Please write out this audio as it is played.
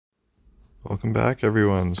Welcome back,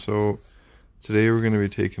 everyone. So today we're going to be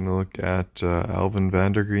taking a look at Alvin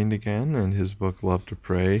Vandergreen again and his book Love to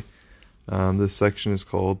Pray. This section is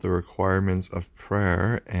called The Requirements of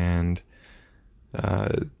Prayer, and uh,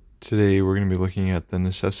 today we're going to be looking at the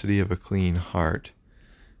necessity of a clean heart.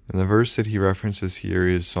 And the verse that he references here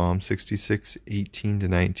is Psalm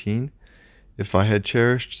 66:18-19. If I had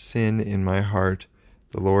cherished sin in my heart,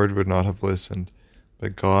 the Lord would not have listened.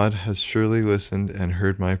 But God has surely listened and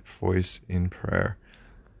heard my voice in prayer.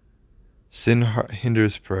 Sin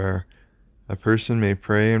hinders prayer. A person may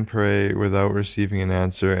pray and pray without receiving an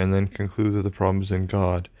answer and then conclude that the problem is in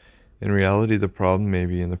God. In reality, the problem may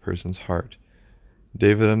be in the person's heart.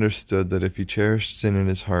 David understood that if he cherished sin in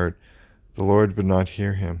his heart, the Lord would not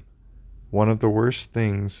hear him. One of the worst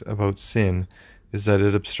things about sin is that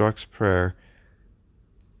it obstructs prayer.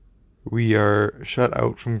 We are shut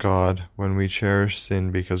out from God when we cherish sin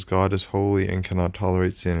because God is holy and cannot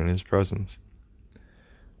tolerate sin in his presence.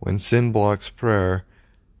 When sin blocks prayer,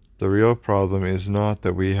 the real problem is not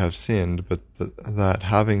that we have sinned, but that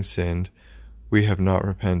having sinned, we have not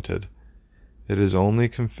repented. It is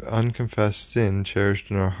only unconfessed sin cherished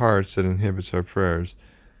in our hearts that inhibits our prayers.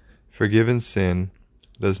 Forgiven sin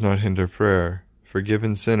does not hinder prayer.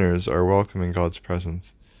 Forgiven sinners are welcome in God's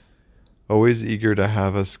presence. Always eager to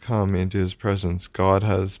have us come into his presence, God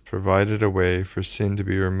has provided a way for sin to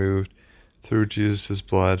be removed through Jesus'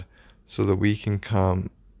 blood so that we can come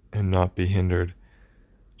and not be hindered.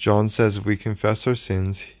 John says if we confess our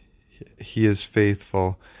sins, he is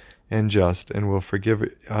faithful and just and will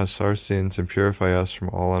forgive us our sins and purify us from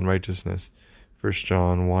all unrighteousness. 1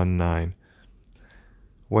 John 1:9.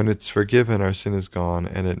 When it's forgiven, our sin is gone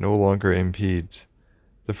and it no longer impedes.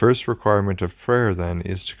 The first requirement of prayer, then,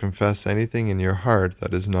 is to confess anything in your heart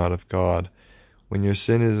that is not of God. When your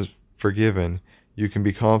sin is forgiven, you can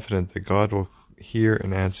be confident that God will hear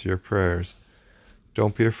and answer your prayers.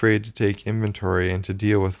 Don't be afraid to take inventory and to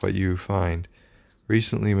deal with what you find.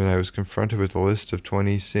 Recently, when I was confronted with a list of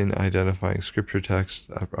 20 sin-identifying scripture texts,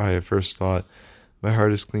 I at first thought, my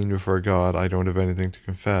heart is clean before God, I don't have anything to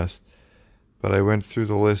confess. But I went through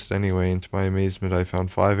the list anyway, and to my amazement I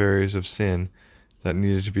found 5 areas of sin that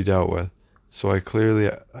needed to be dealt with. So I clearly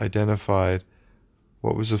identified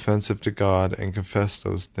what was offensive to God and confessed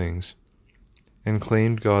those things, and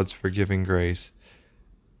claimed God's forgiving grace.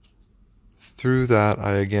 Through that,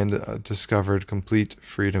 I again discovered complete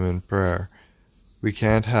freedom in prayer. We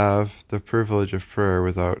can't have the privilege of prayer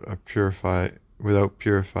without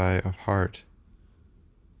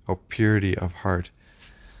purity of heart.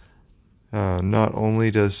 Not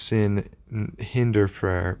only does sin hinder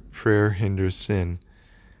prayer, prayer hinders sin.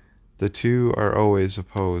 The two are always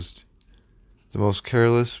opposed. The more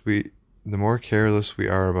careless we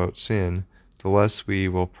are about sin, the less we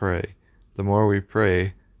will pray. The more we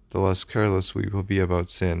pray, the less careless we will be about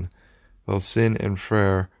sin. Both sin and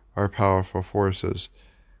prayer are powerful forces.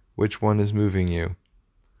 Which one is moving you?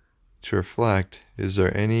 To reflect, is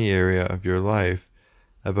there any area of your life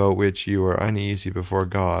about which you are uneasy before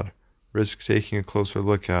God? Risk taking a closer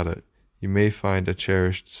look at it. You may find a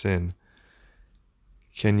cherished sin.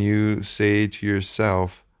 Can you say to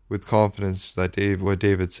yourself with confidence that what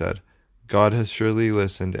David said, God has surely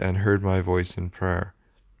listened and heard my voice in prayer?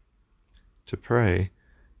 To pray,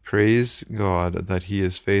 praise God that he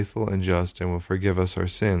is faithful and just and will forgive us our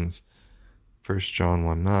sins. 1 John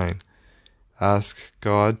 1:9. Ask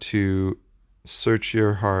God to search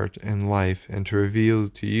your heart and life and to reveal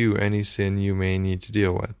to you any sin you may need to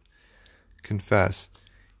deal with. Confess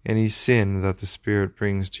any sin that the Spirit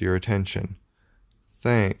brings to your attention.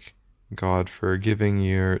 Thank God for forgiving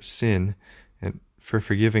your sin and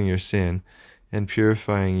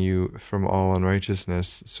purifying you from all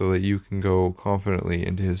unrighteousness so that you can go confidently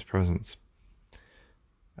into his presence.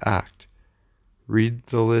 Act. Read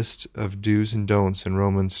the list of do's and don'ts in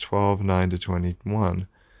Romans 12:9-21.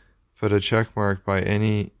 Put a check mark by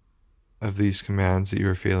any of these commands that you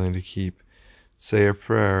are failing to keep. Say a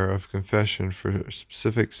prayer of confession for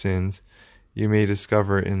specific sins you may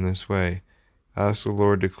discover in this way. Ask the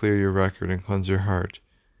Lord to clear your record and cleanse your heart.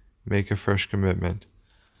 Make a fresh commitment.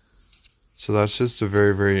 So that's just a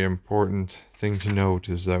very, very important thing to note,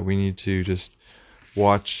 is that we need to just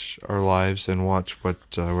watch our lives and watch what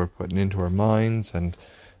we're putting into our minds and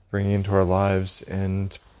bringing into our lives,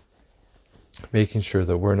 and making sure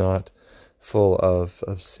that we're not full of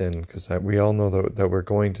sin, because we all know that we're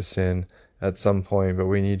going to sin at some point, but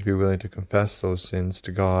we need to be willing to confess those sins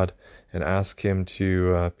to God and ask him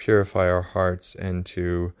to purify our hearts and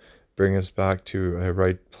to bring us back to a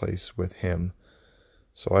right place with him.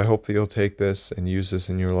 So I hope that you'll take this and use this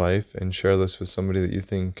in your life and share this with somebody that you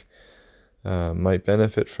think might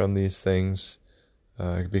benefit from these things,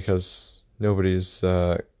 because nobody's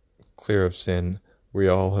clear of sin. We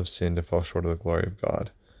all have sinned and fall short of the glory of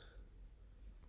God.